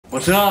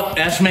What's up?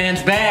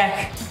 S-Man's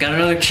back. Got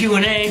another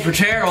Q&A for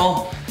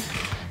Taryl.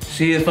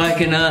 See if I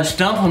can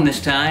stump him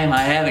this time.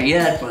 I haven't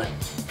yet, but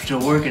I'm still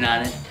working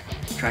on it.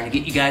 Trying to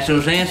get you guys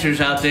those answers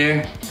out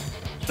there.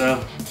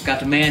 So,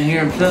 got the man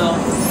here himself,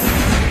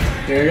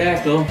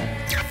 Pterodactyl.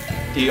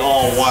 The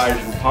all-wise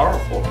and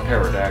powerful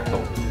Pterodactyl.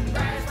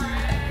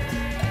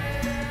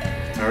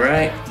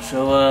 Alright,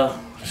 so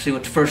let's see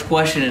what the first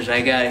question is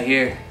I got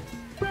here.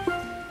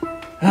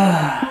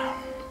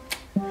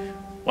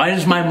 Why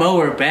does my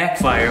mower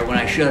backfire when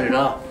I shut it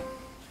off?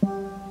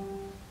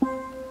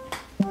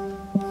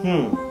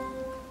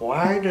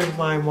 Why does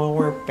my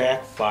mower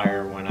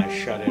backfire when I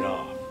shut it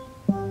off?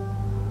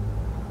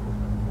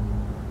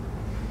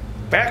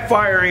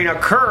 Backfiring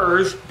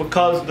occurs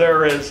because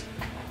there is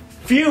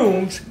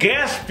fumes,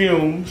 gas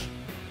fumes,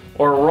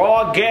 or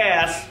raw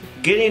gas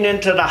getting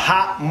into the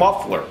hot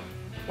muffler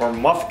or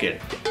muffkin.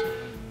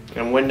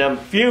 And when them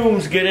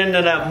fumes get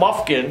into that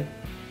muffkin,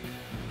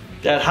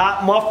 that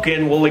hot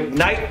muffkin will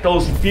ignite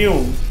those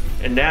fumes,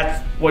 and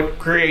that's what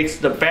creates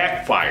the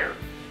backfire.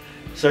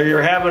 So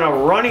you're having a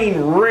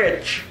running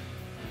rich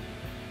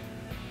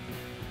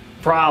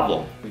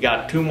problem. We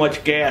got too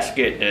much gas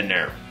getting in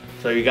there.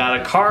 So you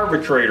got a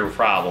carburetor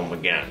problem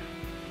again.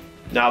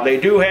 Now they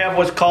do have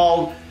what's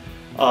called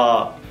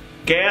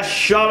gas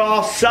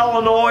shutoff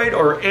solenoid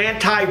or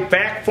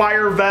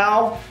anti-backfire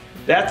valve.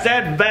 That's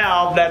that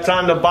valve that's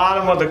on the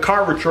bottom of the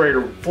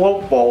carburetor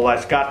float bowl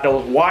that's got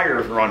those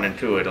wires running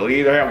to it. It'll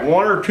either have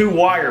one or two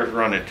wires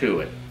running to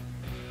it.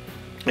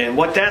 And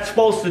what that's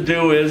supposed to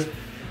do is,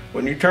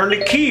 when you turn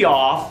the key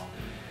off,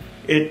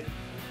 it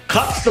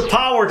cuts the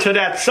power to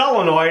that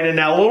solenoid, and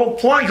that little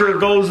plunger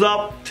goes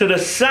up to the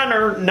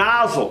center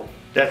nozzle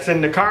that's in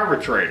the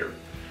carburetor.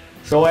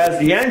 So as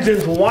the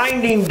engine's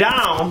winding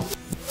down,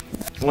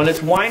 when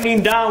it's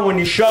winding down when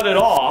you shut it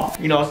off,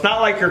 you know, it's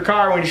not like your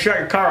car, when you shut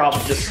your car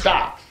off, it just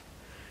stops.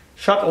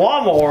 Shut the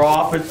lawnmower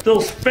off, it's still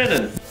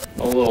spinning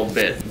a little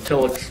bit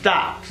until it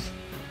stops.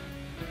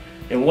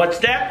 And what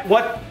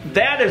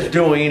that is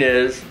doing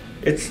is,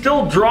 it's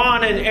still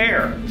drawing in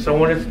air. So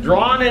when it's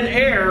drawing in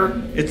air,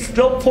 it's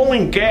still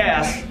pulling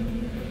gas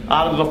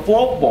out of the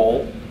float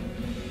bowl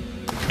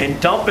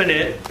and dumping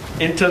it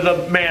into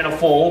the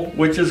manifold,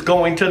 which is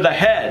going to the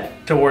head,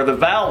 to where the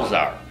valves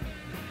are.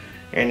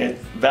 And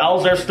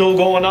valves are still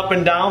going up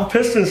and down,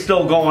 pistons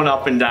still going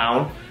up and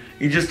down.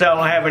 You just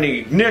don't have any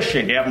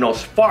ignition, you have no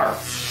spark.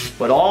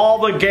 But all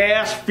the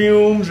gas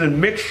fumes and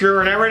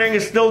mixture and everything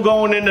is still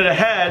going into the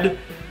head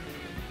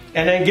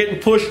and then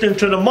getting pushed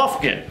into the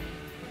muffkin.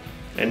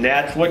 And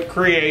that's what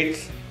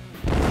creates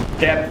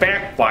that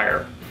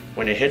backfire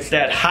when it hits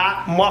that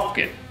hot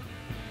muffkin.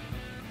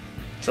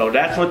 So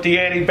that's what the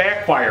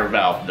anti-backfire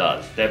valve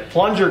does. That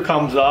plunger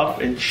comes up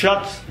and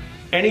shuts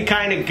any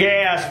kind of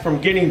gas from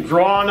getting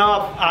drawn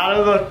up out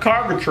of the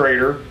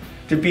carburetor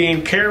to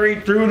being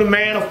carried through the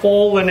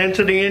manifold and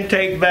into the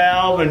intake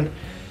valve and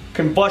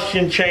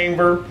combustion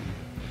chamber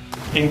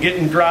and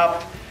getting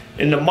dropped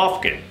in the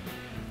muffkin.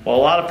 Well,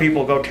 a lot of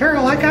people go,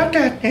 Taryl, I got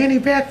that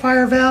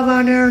anti-backfire valve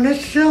on there and I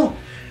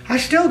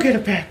still get a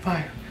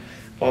backfire.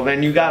 Well,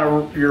 then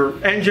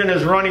your engine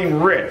is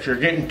running rich. You're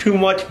getting too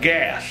much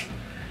gas.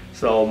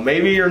 So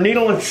maybe your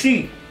needle and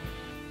seat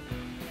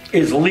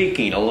is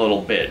leaking a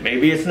little bit.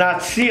 Maybe it's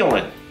not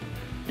sealing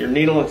your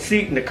needle and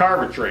seat in the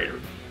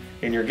carburetor,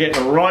 and you're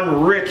getting a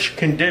run rich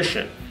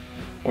condition.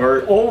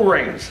 Or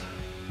O-rings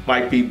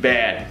might be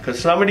bad, because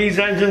some of these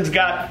engines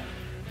got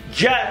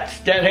jets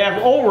that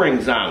have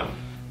O-rings on them,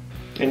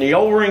 and the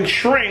O-rings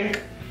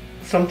shrink.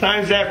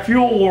 Sometimes that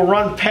fuel will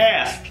run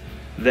past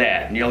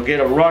that, and you'll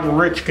get a run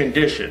rich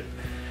condition.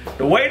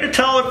 The way to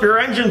tell if your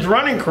engine's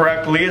running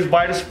correctly is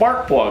by the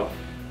spark plug.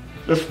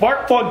 The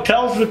spark plug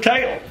tells the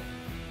tale.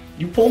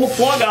 You pull the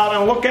plug out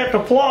and look at the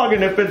plug,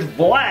 and if it's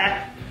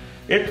black,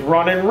 it's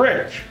running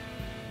rich.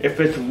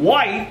 If it's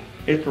white,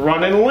 it's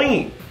running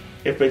lean.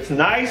 If it's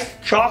nice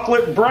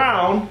chocolate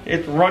brown,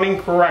 it's running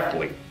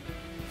correctly.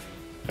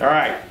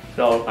 Alright,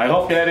 so I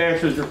hope that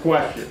answers your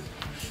question.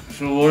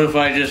 So what if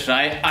I just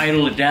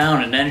idle it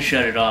down and then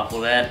shut it off?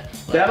 Will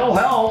That'll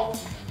help,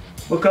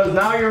 because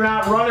now you're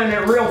not running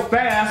it real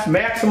fast,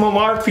 maximum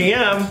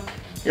RPM.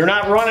 You're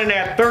not running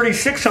at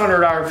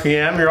 3,600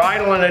 RPM, you're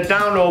idling it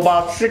down to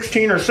about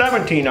 16 or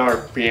 17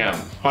 RPM,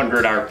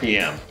 100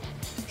 RPM.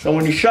 So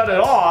when you shut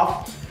it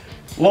off,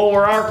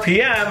 lower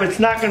RPM, it's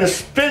not going to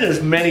spin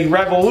as many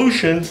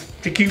revolutions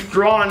to keep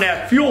drawing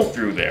that fuel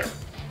through there.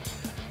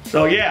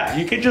 So yeah,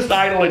 you could just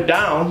idle it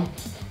down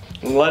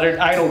and let it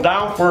idle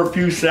down for a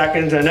few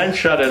seconds and then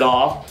shut it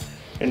off,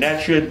 and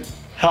that should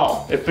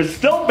help. If it's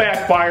still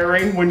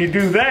backfiring when you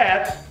do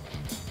that,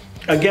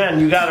 again,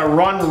 you got a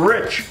run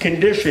rich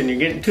condition. You're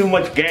getting too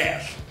much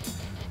gas.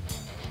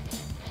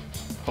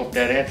 Hope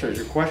that answers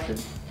your question.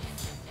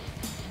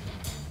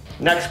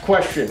 Next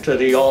question to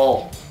the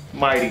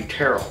almighty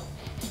Taryl.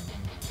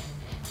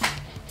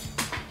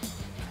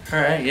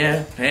 Alright,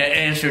 yeah,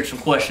 answered some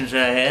questions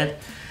that I had.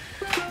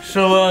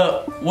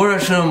 So, what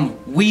are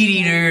some weed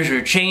eaters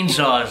or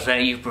chainsaws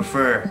that you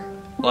prefer?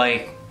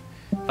 Like,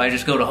 If I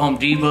just go to Home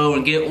Depot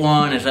and get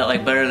one, is that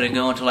like better than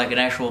going to like an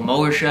actual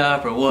mower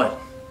shop or what?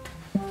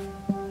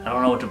 I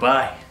don't know what to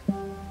buy.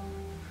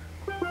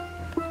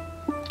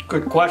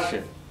 Good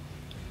question.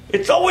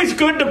 It's always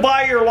good to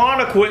buy your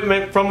lawn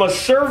equipment from a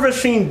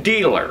servicing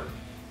dealer.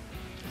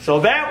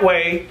 So that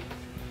way,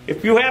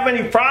 if you have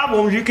any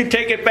problems, you can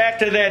take it back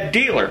to that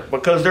dealer,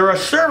 because they're a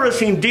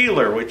servicing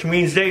dealer, which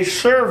means they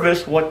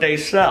service what they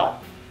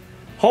sell.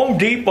 Home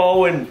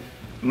Depot and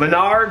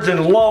Menards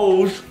and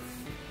Lowe's,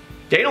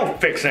 they don't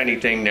fix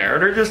anything there.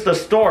 They're just a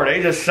store.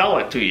 They just sell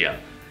it to you.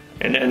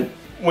 And then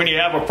when you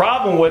have a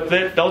problem with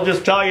it, they'll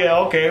just tell you,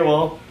 okay,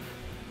 well,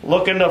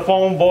 look in the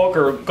phone book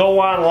or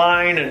go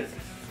online and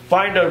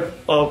find a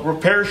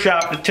repair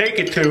shop to take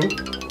it to.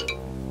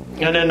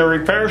 And then the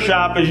repair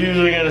shop is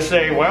usually going to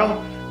say,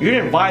 well, you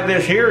didn't buy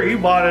this here, you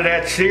bought it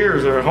at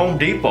Sears or Home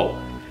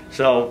Depot.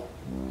 So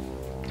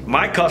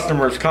my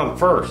customers come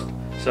first.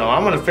 So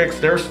I'm going to fix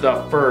their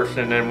stuff first,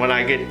 and then when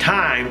I get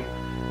time,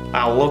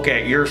 I'll look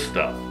at your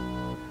stuff.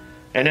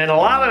 And then a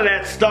lot of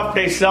that stuff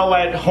they sell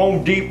at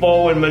Home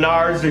Depot and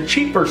Menards, the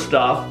cheaper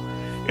stuff,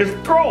 is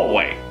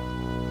throwaway.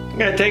 You're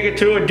going to take it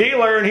to a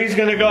dealer and he's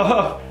going to go,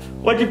 huh,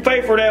 what'd you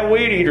pay for that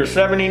weed eater,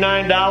 $79?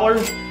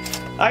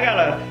 I got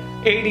a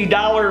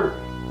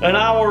 $80 an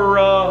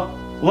hour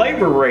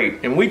labor rate,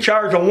 and we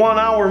charge a 1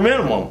 hour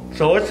minimum.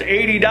 So it's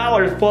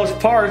 $80 plus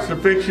parts to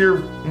fix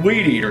your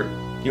weed eater.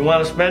 You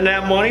want to spend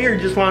that money, or you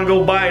just want to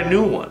go buy a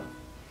new one?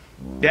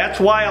 That's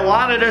why a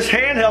lot of this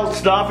handheld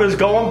stuff is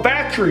going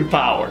battery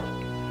powered.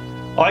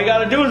 All you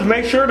got to do is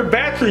make sure the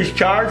battery's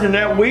charged, and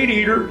that weed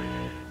eater,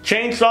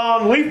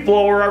 chainsaw, and leaf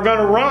blower are going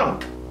to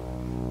run.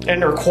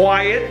 And they're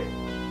quiet.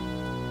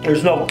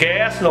 There's no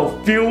gas,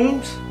 no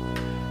fumes.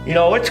 You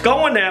know, it's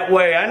going that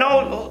way. I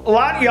know a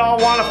lot of y'all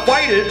want to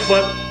fight it,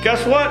 but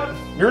guess what?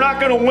 You're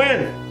not going to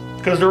win,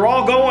 because they're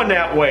all going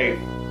that way.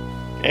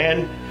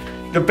 And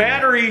the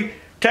battery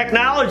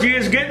technology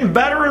is getting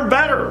better and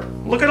better.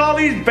 Look at all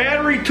these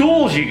battery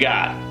tools you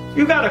got.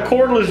 You got a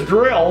cordless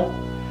drill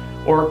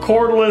or a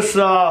cordless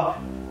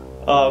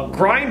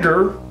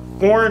grinder,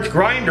 4-inch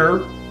grinder.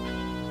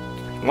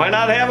 Why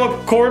not have a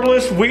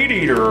cordless weed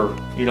eater,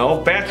 you know,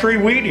 battery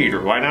weed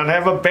eater? Why not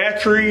have a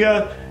battery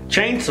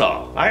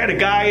chainsaw? I had a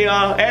guy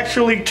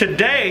actually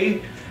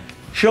today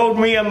showed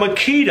me a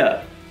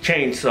Makita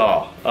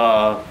chainsaw,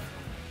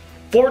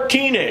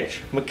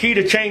 14-inch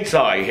Makita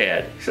chainsaw he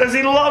had. He says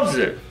he loves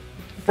it.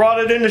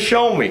 Brought it in to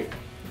show me.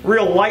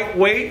 Real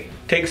lightweight,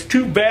 takes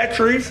 2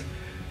 batteries.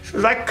 He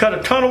says I can cut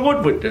a ton of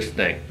wood with this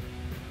thing.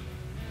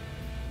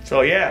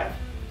 So yeah,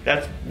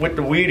 that's with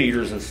the weed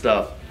eaters and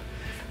stuff.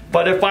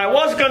 But if I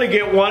was going to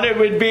get one, it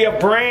would be a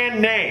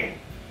brand name.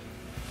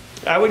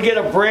 I would get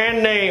a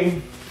brand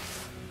name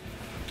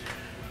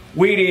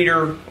weed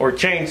eater or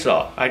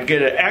chainsaw. I'd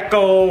get an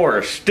Echo or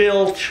a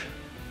Stilch,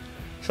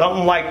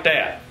 something like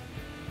that.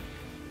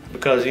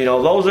 Because, you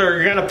know, those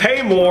are, you're going to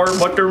pay more,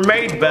 but they're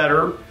made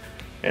better.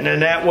 And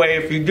then that way,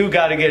 if you do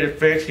got to get it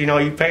fixed, you know,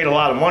 you paid a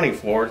lot of money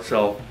for it,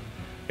 so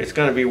it's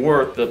going to be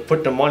worth to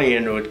put the money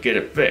into it to get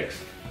it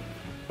fixed.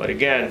 But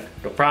again,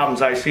 the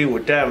problems I see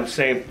with them,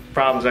 same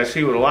problems I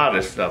see with a lot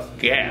of this stuff,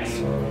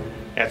 gas.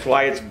 That's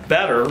why it's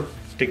better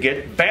to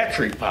get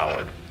battery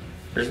powered.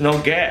 There's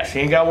no gas.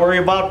 You ain't got to worry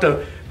about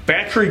the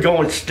battery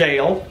going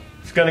stale.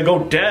 It's going to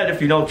go dead if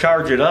you don't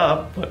charge it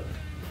up. But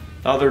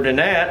other than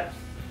that,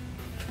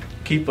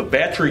 keep a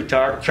battery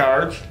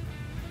charged.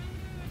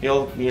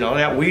 You know,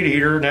 that weed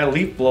eater and that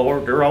leaf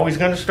blower, they're always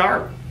going to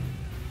start.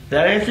 Does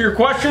that answer your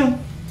question?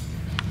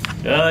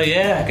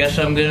 Yeah, I guess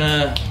I'm going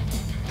to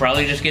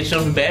probably just get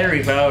something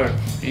battery powered.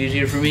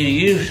 Easier for me to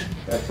use.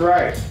 That's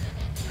right.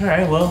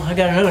 Alright, well, I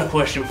got another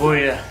question for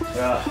you.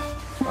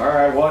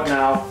 Alright, what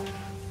now?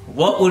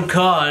 What would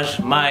cause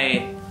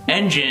my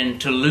engine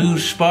to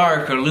lose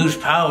spark or lose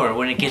power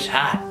when it gets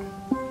hot?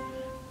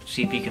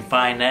 See if you can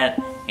find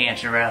that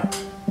answer out.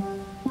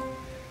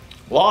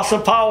 Loss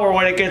of power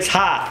when it gets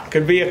hot.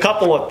 Could be a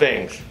couple of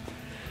things.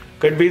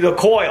 Could be the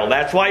coil.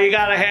 That's why you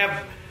got to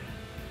have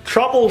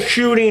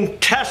troubleshooting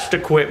test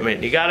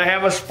equipment. You got to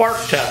have a spark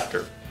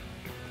tester.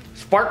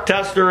 Spark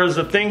tester is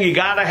the thing you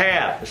got to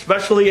have,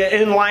 especially an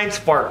inline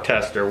spark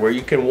tester where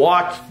you can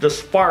watch the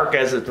spark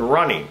as it's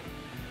running.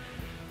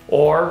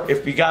 Or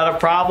if you got a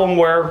problem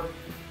where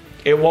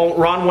it won't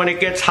run when it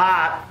gets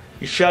hot,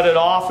 you shut it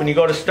off and you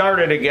go to start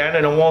it again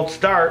and it won't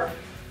start.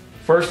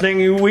 First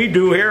thing we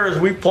do here is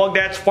we plug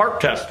that spark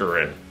tester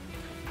in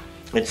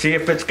and see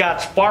if it's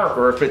got spark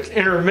or if it's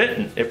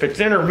intermittent. If it's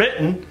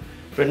intermittent,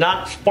 if it's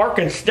not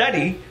sparking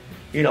steady,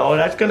 you know,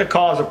 that's going to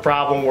cause a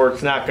problem where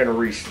it's not going to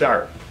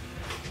restart.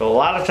 So a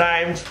lot of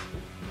times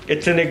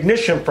it's an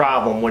ignition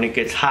problem when it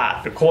gets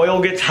hot. The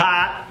coil gets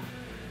hot,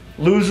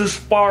 loses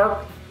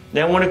spark,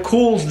 then when it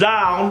cools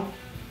down,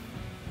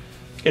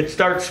 it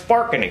starts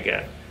sparking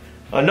again.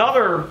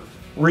 Another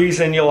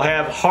reason you'll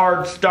have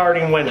hard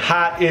starting when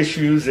hot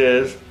issues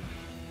is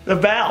the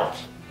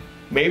valves.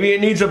 Maybe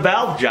it needs a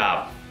valve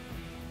job.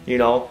 You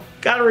know,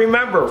 got to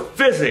remember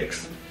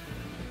physics.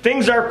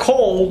 Things are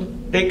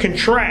cold, they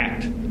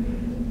contract.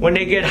 When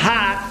they get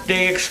hot,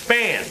 they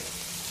expand.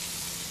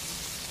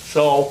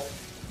 So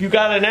you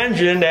got an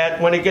engine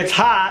that when it gets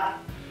hot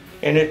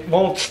and it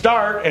won't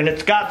start and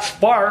it's got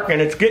spark and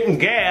it's getting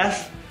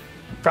gas,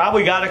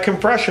 probably got a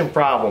compression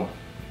problem.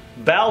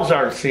 Valves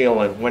aren't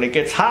sealing. When it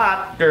gets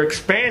hot, they're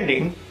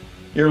expanding,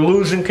 you're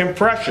losing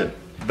compression.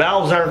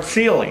 Valves aren't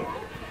sealing.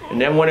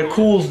 And then when it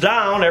cools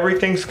down,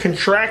 everything's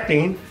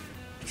contracting,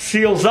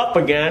 seals up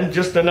again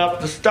just enough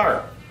to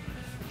start.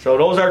 So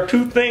those are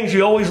two things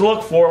you always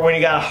look for when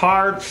you got a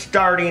hard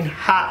starting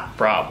hot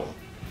problem.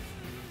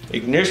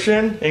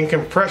 Ignition and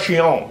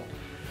compression.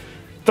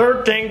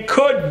 Third thing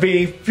could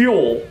be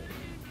fuel,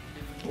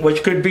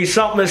 which could be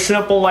something as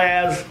simple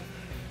as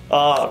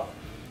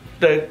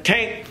the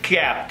tank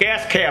cap,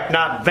 gas cap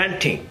not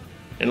venting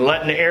and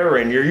letting the air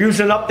in. You're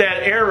using up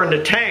that air in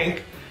the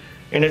tank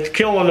and it's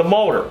killing the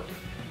motor,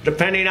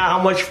 depending on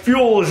how much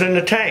fuel is in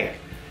the tank.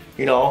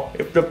 You know,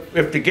 if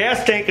the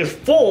gas tank is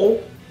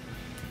full,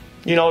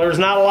 you know, there's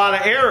not a lot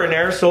of air in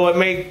there, so it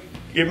may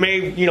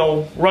you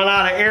know, run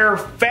out of air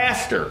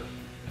faster.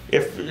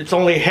 If it's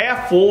only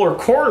half full or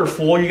quarter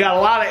full, you got a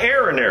lot of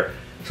air in there.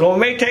 So it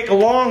may take a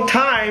long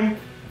time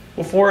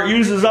before it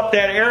uses up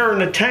that air in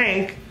the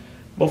tank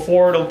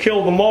before it'll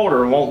kill the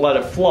motor and won't let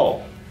it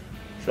flow.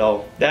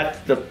 So that's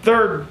the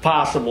third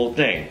possible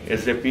thing,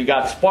 is if you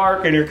got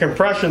spark and your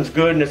compression's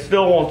good and it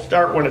still won't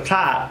start when it's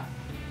hot,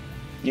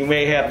 you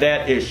may have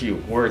that issue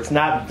where it's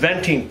not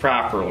venting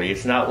properly,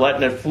 it's not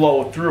letting it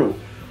flow through,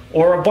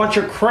 or a bunch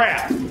of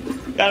crap.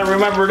 Gotta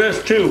remember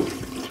this too.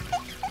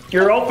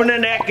 You're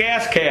opening that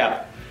gas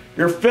cap,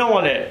 you're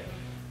filling it,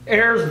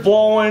 air's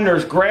blowing,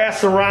 there's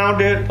grass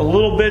around it, a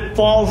little bit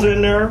falls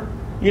in there,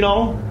 you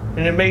know,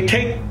 and it may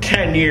take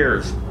 10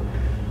 years.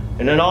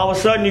 And then all of a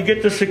sudden you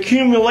get this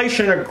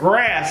accumulation of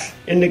grass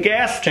in the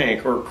gas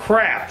tank or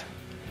crap.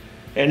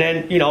 And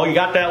then, you know, you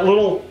got that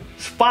little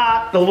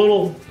spot, the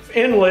little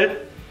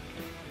inlet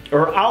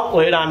or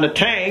outlet on the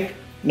tank.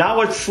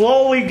 Now it's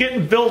slowly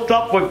getting built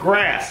up with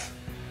grass.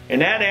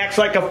 And that acts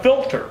like a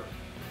filter.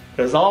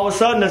 Because all of a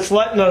sudden it's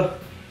letting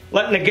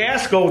the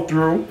gas go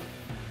through.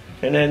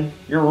 And then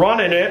you're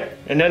running it,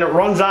 and then it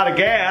runs out of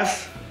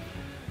gas.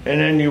 And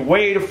then you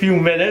wait a few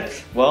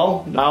minutes.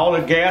 Well, now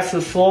the gas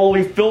is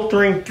slowly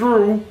filtering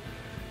through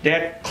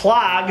that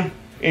clog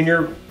in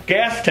your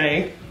gas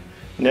tank,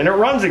 and then it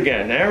runs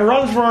again. And it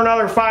runs for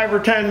another 5 or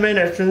 10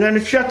 minutes, and then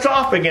it shuts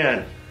off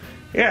again.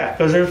 Yeah,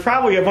 because there's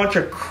probably a bunch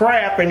of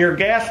crap in your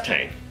gas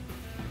tank.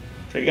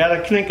 So you got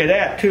to think of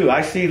that too.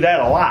 I see that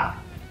a lot.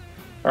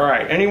 All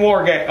right, any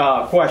more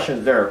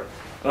questions there?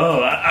 Oh,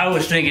 I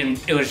was thinking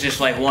it was just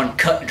like one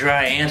cut and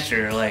dry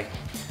answer, like.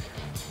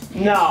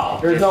 No,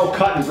 there's no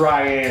cut and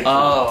dry answer.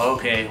 Oh,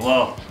 okay.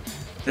 Well,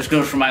 this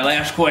goes for my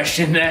last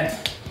question then.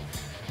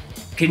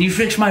 Can you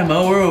fix my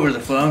mower over the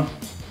phone?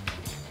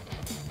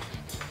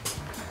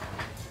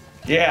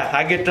 Yeah,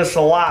 I get this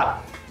a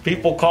lot.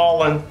 People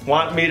calling,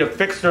 want me to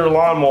fix their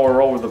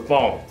lawnmower over the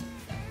phone.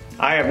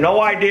 I have no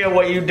idea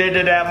what you did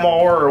to that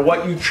mower or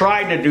what you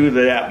tried to do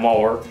to that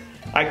mower.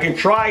 I can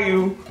try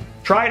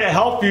to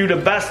help you the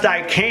best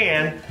I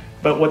can,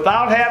 but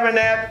without having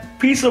that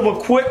piece of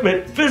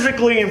equipment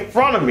physically in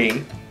front of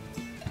me,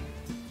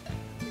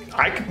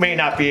 I may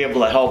not be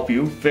able to help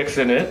you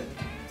fixing it.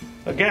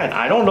 Again,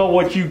 I don't know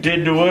what you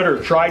did to it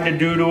or tried to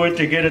do to it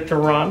to get it to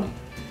run.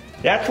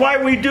 That's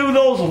why we do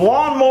those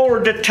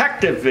lawnmower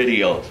detective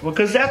videos,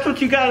 because that's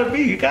what you gotta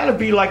be. You gotta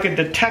be like a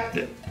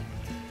detective.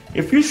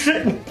 If you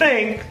sit and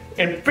think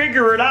and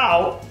figure it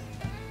out,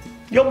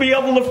 you'll be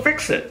able to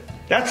fix it.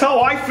 That's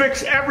how I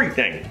fix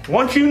everything.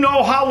 Once you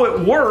know how it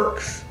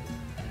works,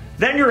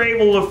 then you're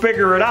able to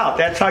figure it out.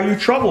 That's how you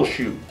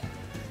troubleshoot.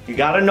 You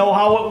got to know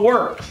how it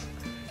works.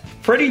 It's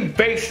pretty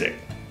basic.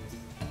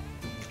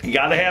 You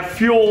got to have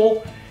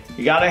fuel,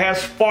 you got to have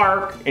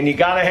spark, and you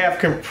got to have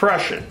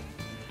compression.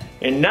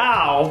 And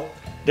now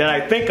that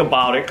I think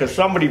about it, because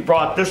somebody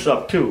brought this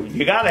up too,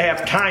 you got to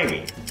have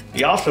timing.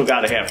 You also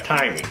got to have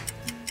timing.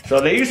 So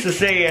they used to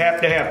say you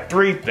have to have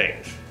 3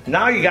 things.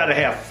 Now you got to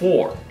have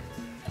 4.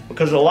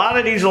 Because a lot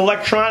of these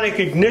electronic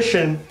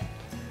ignition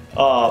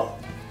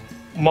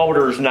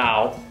motors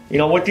now, you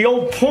know, with the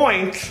old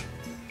points,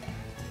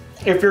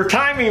 if your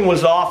timing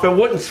was off, it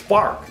wouldn't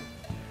spark.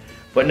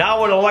 But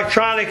now with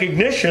electronic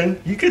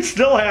ignition, you can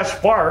still have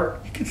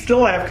spark, you can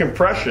still have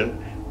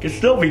compression, you can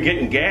still be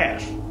getting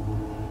gas,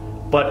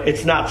 but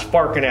it's not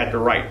sparking at the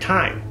right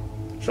time.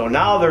 So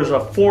now there's a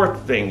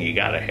 4th thing you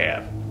got to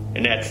have,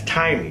 and that's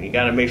timing. You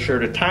got to make sure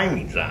the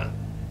timing's on.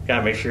 You got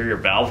to make sure your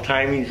valve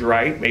timing's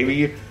right.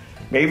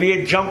 Maybe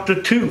it jumped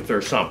a tooth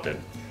or something.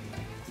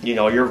 You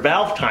know, your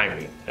valve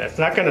timing, that's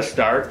not going to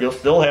start. You'll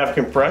still have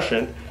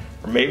compression.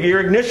 Or maybe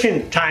your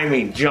ignition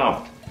timing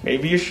jumped.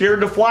 Maybe you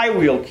sheared the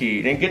flywheel key.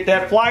 You didn't get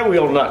that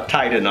flywheel nut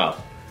tight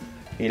enough.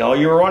 You know,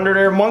 you were under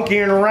there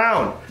monkeying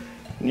around.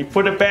 And you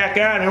put it back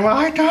on, and well,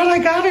 I thought I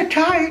got it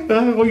tight.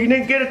 Well, you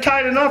didn't get it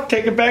tight enough.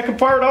 Take it back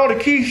apart. Oh, the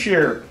key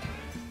shear.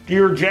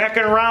 You were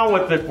jacking around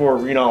with it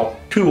for, you know,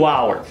 2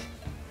 hours.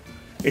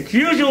 It's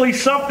usually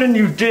something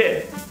you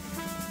did.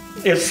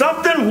 If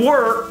something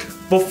worked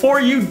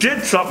before you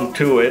did something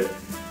to it,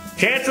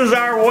 chances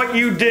are what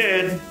you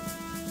did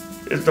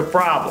is the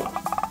problem.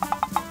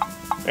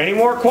 Any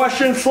more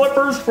questions,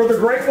 Slippers, for the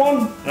great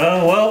one?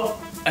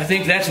 Well, I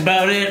think that's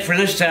about it for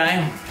this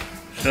time.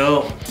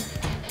 So, I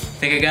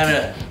think I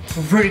got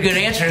pretty good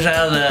answers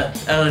out of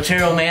the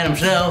Taryl man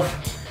himself.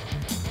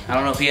 I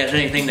don't know if he has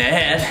anything to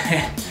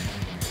add.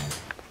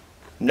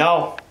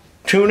 No.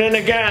 Tune in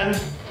again.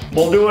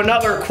 We'll do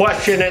another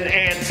question and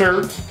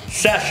answer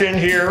session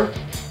here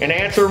and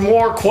answer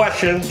more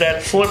questions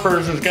that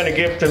Slippers is going to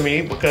give to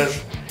me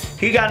because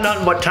he got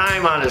nothing but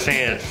time on his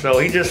hands. So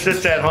he just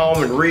sits at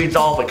home and reads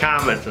all the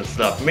comments and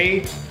stuff.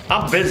 Me,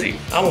 I'm busy.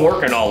 I'm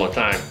working all the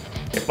time.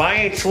 If I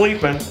ain't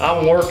sleeping,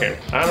 I'm working.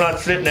 I'm not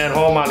sitting at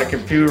home on the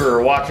computer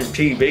or watching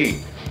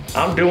TV.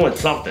 I'm doing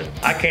something.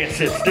 I can't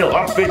sit still.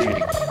 I'm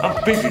fidgety.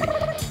 I'm fidgety.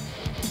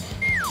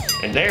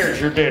 And there's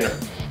your dinner.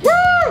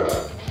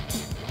 Woo!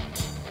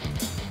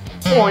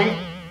 Point.